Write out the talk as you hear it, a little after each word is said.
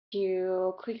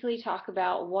to quickly talk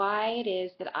about why it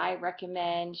is that I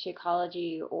recommend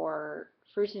Shakeology or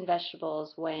fruits and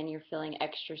vegetables when you're feeling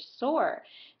extra sore.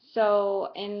 So,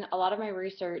 in a lot of my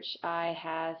research, I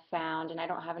have found, and I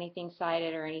don't have anything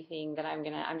cited or anything that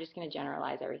I'm just gonna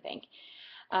generalize everything.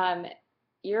 Um,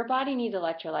 your body needs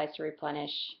electrolytes to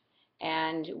replenish,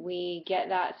 and we get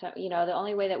that. So, the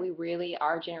only way that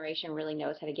our generation really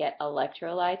knows how to get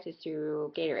electrolytes is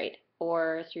through Gatorade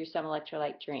or through some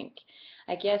electrolyte drink.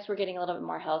 I guess we're getting a little bit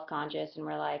more health conscious, and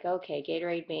we're like, okay,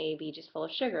 Gatorade may be just full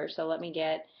of sugar, so let me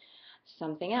get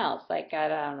something else, like, I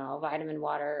don't know, vitamin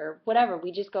water or whatever.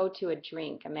 We just go to a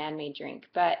drink, a man-made drink.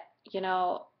 But, you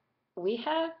know, we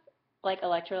have like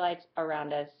electrolytes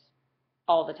around us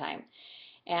all the time.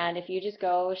 And if you just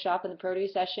go shop in the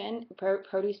produce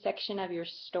section of your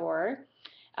store,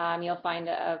 you'll find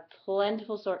a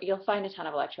plentiful sort. You'll find a ton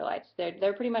of electrolytes.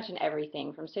 They're pretty much in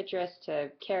everything, from citrus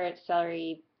to carrots,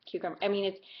 celery, cucumber. I mean,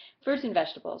 it's fruits and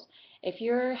vegetables. If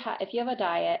you have a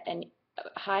diet and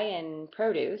high in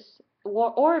produce,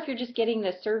 or if you're just getting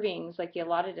the servings, like the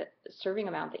allotted serving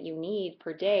amount that you need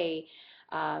per day,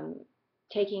 um,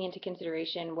 taking into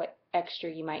consideration what extra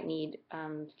you might need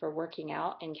for working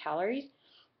out in calories,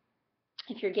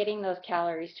 if you're getting those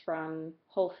calories from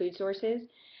whole food sources,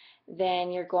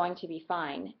 then you're going to be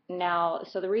fine. Now,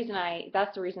 so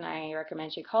that's the reason I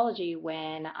recommend Shakeology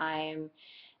when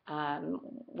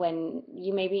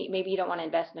you maybe you don't want to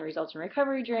invest in the results in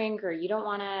recovery drink, or you don't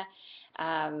want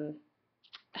to,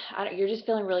 you're just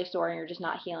feeling really sore and you're just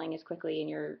not healing as quickly and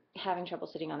you're having trouble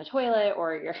sitting on the toilet,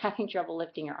 or you're having trouble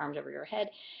lifting your arms over your head.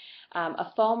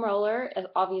 A foam roller is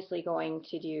obviously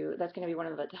that's going to be one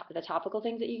of the topical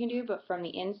things that you can do, but from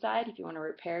the inside, if you want to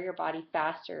repair your body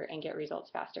faster and get results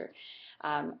faster,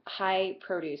 high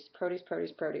produce,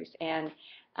 and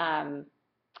um,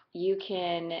 you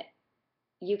can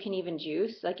you can even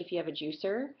juice, like if you have a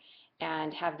juicer,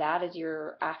 and have that as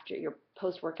your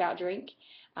post-workout drink.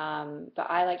 But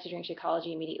I like to drink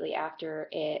Shakeology immediately after.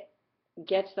 It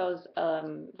gets those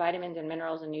vitamins and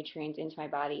minerals and nutrients into my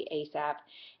body ASAP,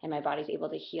 and my body's able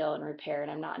to heal and repair,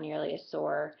 and I'm not nearly as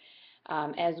sore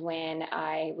as when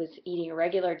I was eating a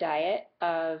regular diet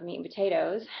of meat and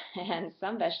potatoes and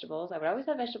some vegetables. I would always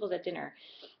have vegetables at dinner,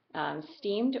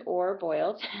 steamed or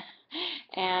boiled.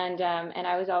 And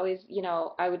I was always,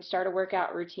 I would start a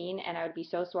workout routine and I would be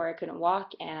so sore I couldn't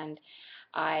walk, and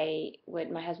my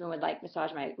husband would like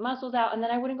massage my muscles out, and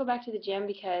then I wouldn't go back to the gym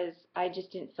because I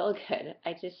just didn't feel good.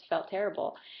 I just felt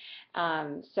terrible.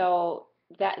 So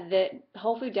that the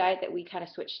whole food diet that we kind of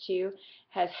switched to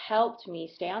has helped me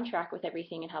stay on track with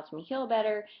everything and helps me heal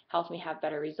better, helps me have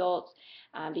better results.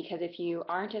 Because if you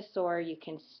aren't as sore, you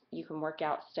can work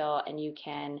out still, and you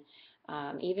can,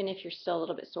 even if you're still a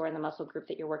little bit sore in the muscle group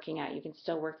that you're working out, you can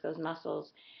still work those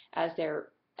muscles as they're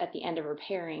at the end of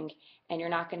repairing, and you're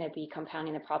not going to be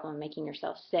compounding the problem and making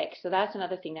yourself sick. So that's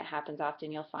another thing that happens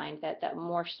often. You'll find that the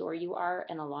more sore you are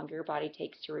and the longer your body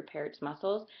takes to repair its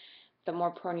muscles, the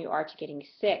more prone you are to getting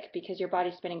sick, because your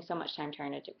body's spending so much time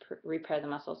trying to repair the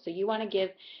muscles. So you want to give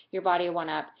your body a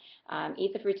one-up.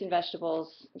 Eat the fruits and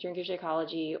vegetables, drink your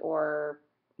Shakeology or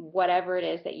whatever it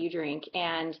is that you drink,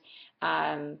 and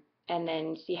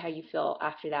then see how you feel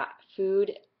after that.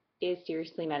 Food is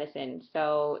seriously medicine,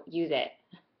 so use it.